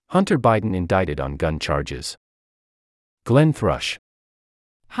Hunter Biden indicted on gun charges. Glenn Thrush.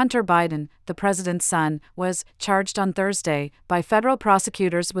 Hunter Biden, the president's son, was charged on Thursday by federal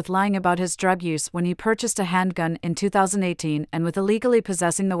prosecutors with lying about his drug use when he purchased a handgun in 2018 and with illegally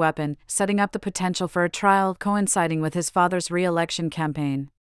possessing the weapon, setting up the potential for a trial coinciding with his father's re-election campaign.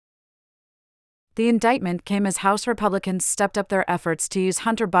 The indictment came as House Republicans stepped up their efforts to use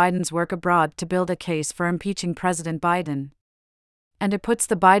Hunter Biden's work abroad to build a case for impeaching President Biden. And it puts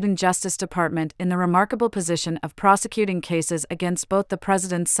the Biden Justice Department in the remarkable position of prosecuting cases against both the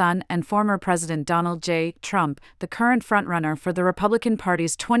president's son and former President Donald J. Trump, the current frontrunner for the Republican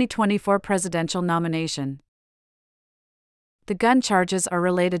Party's 2024 presidential nomination. The gun charges are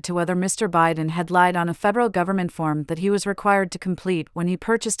related to whether Mr. Biden had lied on a federal government form that he was required to complete when he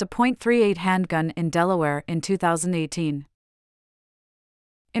purchased a .38 handgun in Delaware in 2018.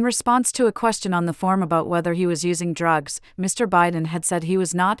 In response to a question on the form about whether he was using drugs, Mr. Biden had said he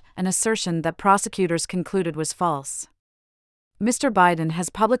was not, an assertion that prosecutors concluded was false. Mr. Biden has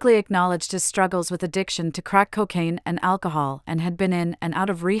publicly acknowledged his struggles with addiction to crack cocaine and alcohol and had been in and out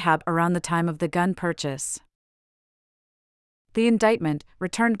of rehab around the time of the gun purchase. The indictment,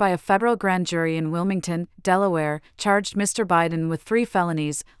 returned by a federal grand jury in Wilmington, Delaware, charged Mr. Biden with 3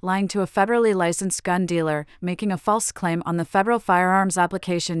 felonies: lying to a federally licensed gun dealer, making a false claim on the federal firearms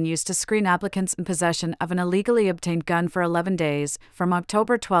application used to screen applicants in possession of an illegally obtained gun for 11 days, from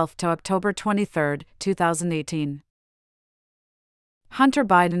October 12 to October 23, 2018. Hunter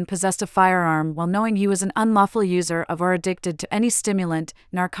Biden possessed a firearm while knowing he was an unlawful user of or addicted to any stimulant,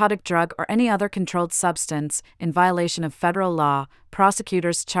 narcotic drug, or any other controlled substance, in violation of federal law,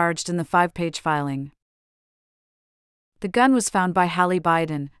 prosecutors charged in the 5-page filing. The gun was found by Hallie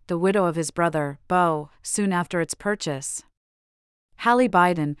Biden, the widow of his brother, Beau, soon after its purchase. Hallie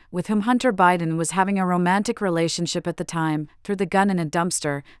Biden, with whom Hunter Biden was having a romantic relationship at the time, threw the gun in a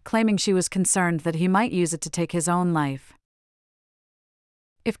dumpster, claiming she was concerned that he might use it to take his own life.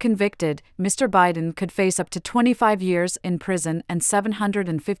 If convicted, Mr. Biden could face up to 25 years in prison and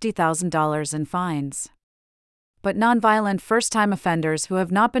 $750,000 in fines. But nonviolent first-time offenders who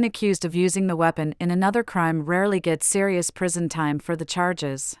have not been accused of using the weapon in another crime rarely get serious prison time for the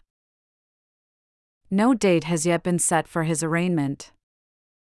charges. No date has yet been set for his arraignment.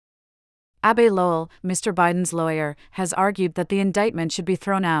 Abbe Lowell, Mr. Biden's lawyer, has argued that the indictment should be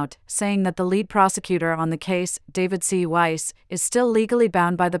thrown out, saying that the lead prosecutor on the case, David C. Weiss, is still legally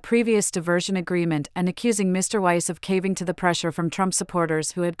bound by the previous diversion agreement, and accusing Mr. Weiss of caving to the pressure from Trump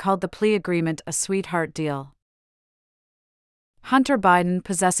supporters who had called the plea agreement a sweetheart deal. Hunter Biden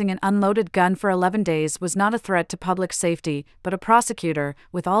possessing an unloaded gun for 11 days was not a threat to public safety, but a prosecutor,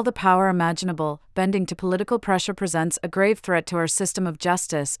 with all the power imaginable, bending to political pressure presents a grave threat to our system of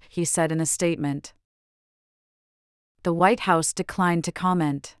justice, he said in a statement. The White House declined to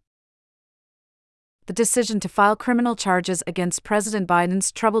comment. The decision to file criminal charges against President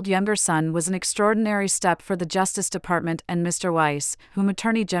Biden's troubled younger son was an extraordinary step for the Justice Department and Mr. Weiss, whom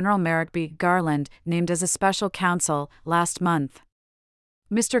Attorney General Merrick B. Garland named as a special counsel last month.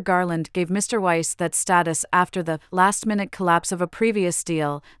 Mr. Garland gave Mr. Weiss that status after the last-minute collapse of a previous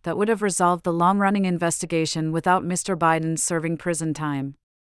deal that would have resolved the long-running investigation without Mr. Biden serving prison time.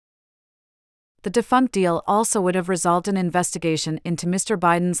 The defunct deal also would have resolved an investigation into Mr.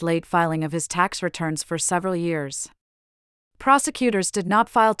 Biden's late filing of his tax returns for several years. Prosecutors did not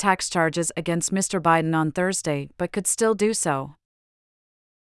file tax charges against Mr. Biden on Thursday, but could still do so.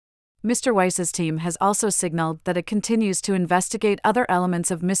 Mr. Weiss's team has also signaled that it continues to investigate other elements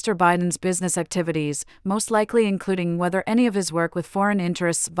of Mr. Biden's business activities, most likely including whether any of his work with foreign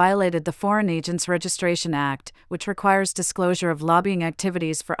interests violated the Foreign Agents Registration Act, which requires disclosure of lobbying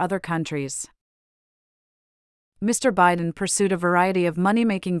activities for other countries. Mr. Biden pursued a variety of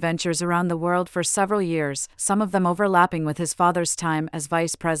money-making ventures around the world for several years, some of them overlapping with his father's time as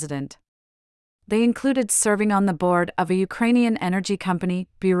vice president. They included serving on the board of a Ukrainian energy company,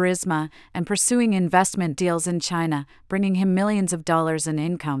 Burisma, and pursuing investment deals in China, bringing him millions of dollars in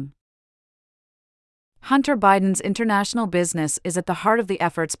income. Hunter Biden's international business is at the heart of the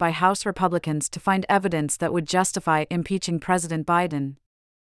efforts by House Republicans to find evidence that would justify impeaching President Biden.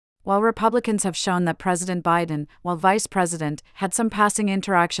 While Republicans have shown that President Biden, while vice president, had some passing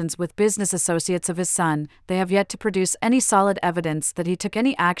interactions with business associates of his son, they have yet to produce any solid evidence that he took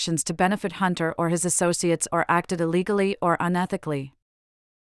any actions to benefit Hunter or his associates or acted illegally or unethically.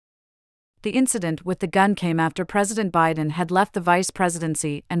 The incident with the gun came after President Biden had left the vice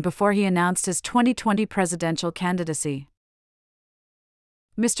presidency and before he announced his 2020 presidential candidacy.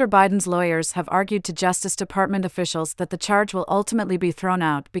 Mr. Biden's lawyers have argued to Justice Department officials that the charge will ultimately be thrown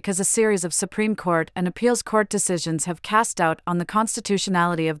out because a series of Supreme Court and appeals court decisions have cast doubt on the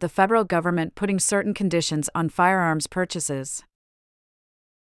constitutionality of the federal government putting certain conditions on firearms purchases.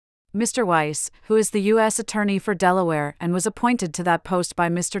 Mr. Weiss, who is the U.S. Attorney for Delaware and was appointed to that post by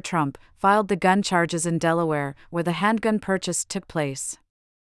Mr. Trump, filed the gun charges in Delaware, where the handgun purchase took place.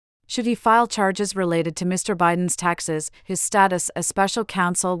 Should he file charges related to Mr. Biden's taxes, his status as special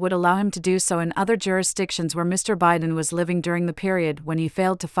counsel would allow him to do so in other jurisdictions where Mr. Biden was living during the period when he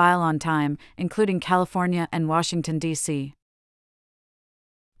failed to file on time, including California and Washington, D.C.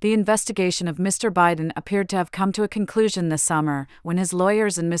 The investigation of Mr. Biden appeared to have come to a conclusion this summer when his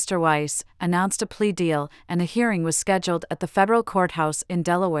lawyers and Mr. Weiss announced a plea deal, and a hearing was scheduled at the federal courthouse in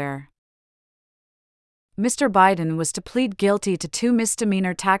Delaware. Mr. Biden was to plead guilty to 2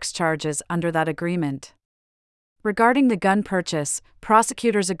 misdemeanor tax charges under that agreement. Regarding the gun purchase,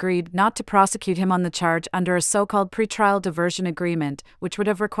 prosecutors agreed not to prosecute him on the charge under a so-called pretrial diversion agreement, which would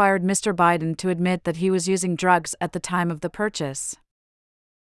have required Mr. Biden to admit that he was using drugs at the time of the purchase.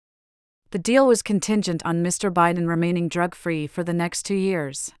 The deal was contingent on Mr. Biden remaining drug-free for the next 2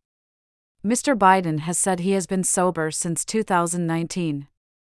 years. Mr. Biden has said he has been sober since 2019.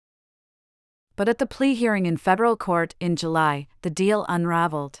 But at the plea hearing in federal court in July, the deal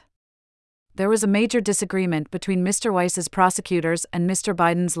unraveled. There was a major disagreement between Mr. Weiss's prosecutors and Mr.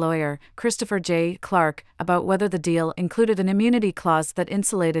 Biden's lawyer, Christopher J. Clark, about whether the deal included an immunity clause that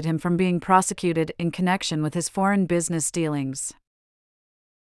insulated him from being prosecuted in connection with his foreign business dealings.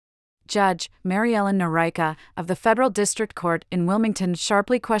 Judge Mary Ellen Noreika of the Federal District Court in Wilmington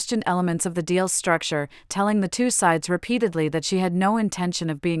sharply questioned elements of the deal's structure, telling the two sides repeatedly that she had no intention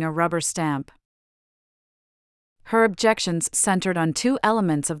of being a rubber stamp. Her objections centered on 2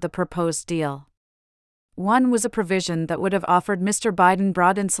 elements of the proposed deal. One was a provision that would have offered Mr. Biden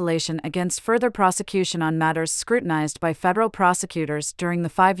broad insulation against further prosecution on matters scrutinized by federal prosecutors during the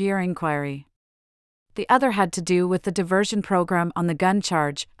 5-year inquiry. The other had to do with the diversion program on the gun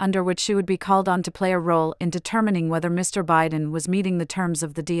charge, under which she would be called on to play a role in determining whether Mr. Biden was meeting the terms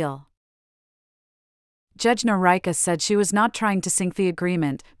of the deal. Judge Noreika said she was not trying to sink the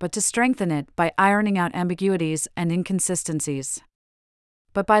agreement, but to strengthen it by ironing out ambiguities and inconsistencies.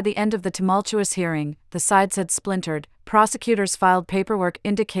 But by the end of the tumultuous hearing, the sides had splintered. Prosecutors filed paperwork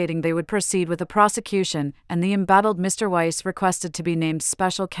indicating they would proceed with the prosecution, and the embattled Mr. Weiss requested to be named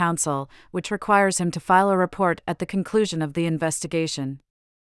special counsel, which requires him to file a report at the conclusion of the investigation.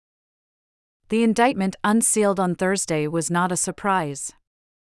 The indictment unsealed on Thursday was not a surprise.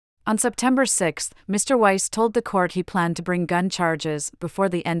 On September 6, Mr. Weiss told the court he planned to bring gun charges before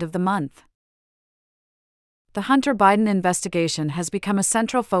the end of the month. The Hunter Biden investigation has become a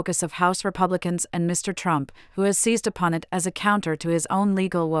central focus of House Republicans and Mr. Trump, who has seized upon it as a counter to his own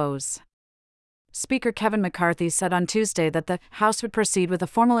legal woes. Speaker Kevin McCarthy said on Tuesday that the House would proceed with a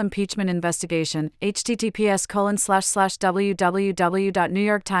formal impeachment investigation.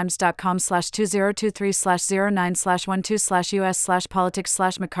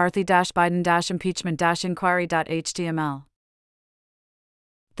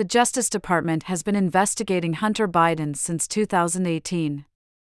 The Justice Department has been investigating Hunter Biden since 2018.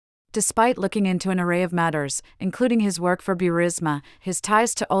 Despite looking into an array of matters, including his work for Burisma, his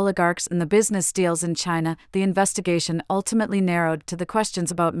ties to oligarchs and the business deals in China, the investigation ultimately narrowed to the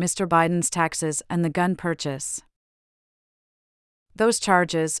questions about Mr. Biden's taxes and the gun purchase. Those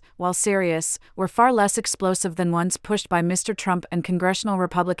charges, while serious, were far less explosive than ones pushed by Mr. Trump and congressional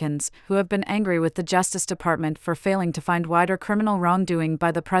Republicans, who have been angry with the Justice Department for failing to find wider criminal wrongdoing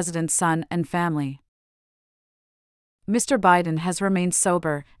by the president's son and family. Mr. Biden has remained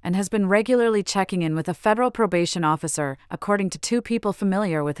sober and has been regularly checking in with a federal probation officer, according to 2 people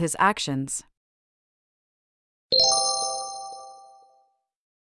familiar with his actions.